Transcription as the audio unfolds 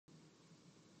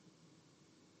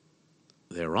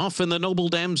They're off in the Noble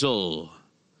Damsel.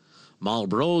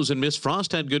 Marlboroughs and Miss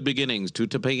Frost had good beginnings.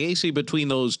 Tutapayasi between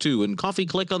those two, and Coffee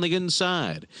Click on the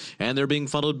inside. And they're being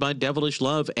followed by Devilish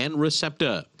Love and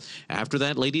Recepta. After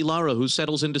that, Lady Lara, who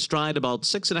settles into stride about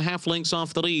 6.5 lengths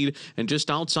off the lead and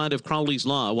just outside of Crowley's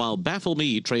Law, while Baffle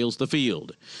Me trails the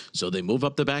field. So they move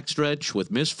up the backstretch with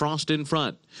Miss Frost in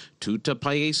front.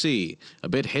 Tutapayasi, a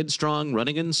bit headstrong,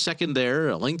 running in second there,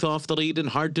 a length off the lead and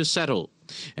hard to settle.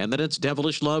 And then it's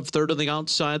Devilish Love third on the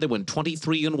outside. They went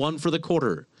 23-1 for the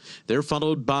quarter. They're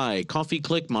followed by Coffee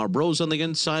Click, Marlboroughs on the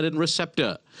inside, and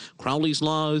Recepta. Crowley's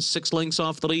Law is 6 lengths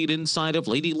off the lead inside of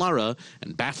Lady Lara,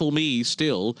 and Baffle Me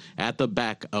still at the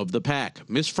back of the pack.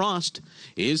 Miss Frost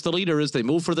is the leader as they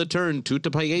move for the turn.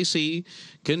 Tutapayasi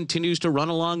continues to run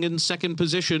along in second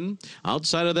position.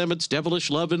 Outside of them, it's Devilish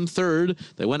Love in third.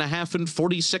 They went a half in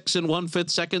 46 1/5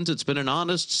 seconds. It's been an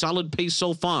honest, solid pace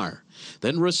so far.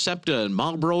 Then Recepta and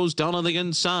Marlboroughs down on the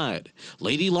inside.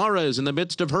 Lady Lara is in the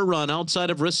midst of her run outside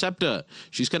of Recepta.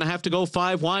 She's going to have to go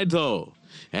 5 wide, though.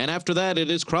 And after that, it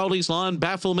is Crowley's Law and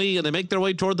Baffle Me, and they make their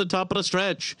way toward the top of the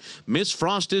stretch. Miss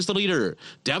Frost is the leader.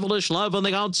 Devilish Love on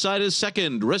the outside is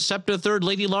second. Recepta third.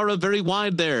 Lady Lara very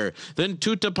wide there. Then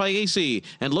Tutapayasi,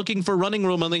 and looking for running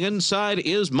room on the inside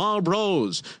is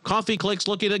Marlboroughs. Coffee Clicks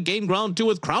looking to gain ground too,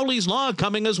 with Crowley's Law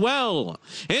coming as well.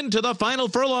 Into the final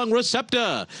furlong,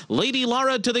 Recepta. Lady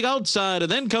Lara to the outside,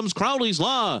 and then comes Crowley's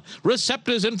Law.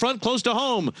 Recepta's in front, close to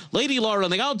home. Lady Lara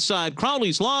on the outside,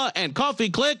 Crowley's Law, and Coffee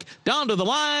Click down to the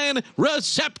line.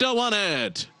 Recepta won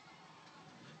it.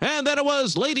 And then it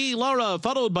was Lady Lara,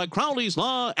 followed by Crowley's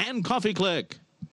Law and Coffee Click.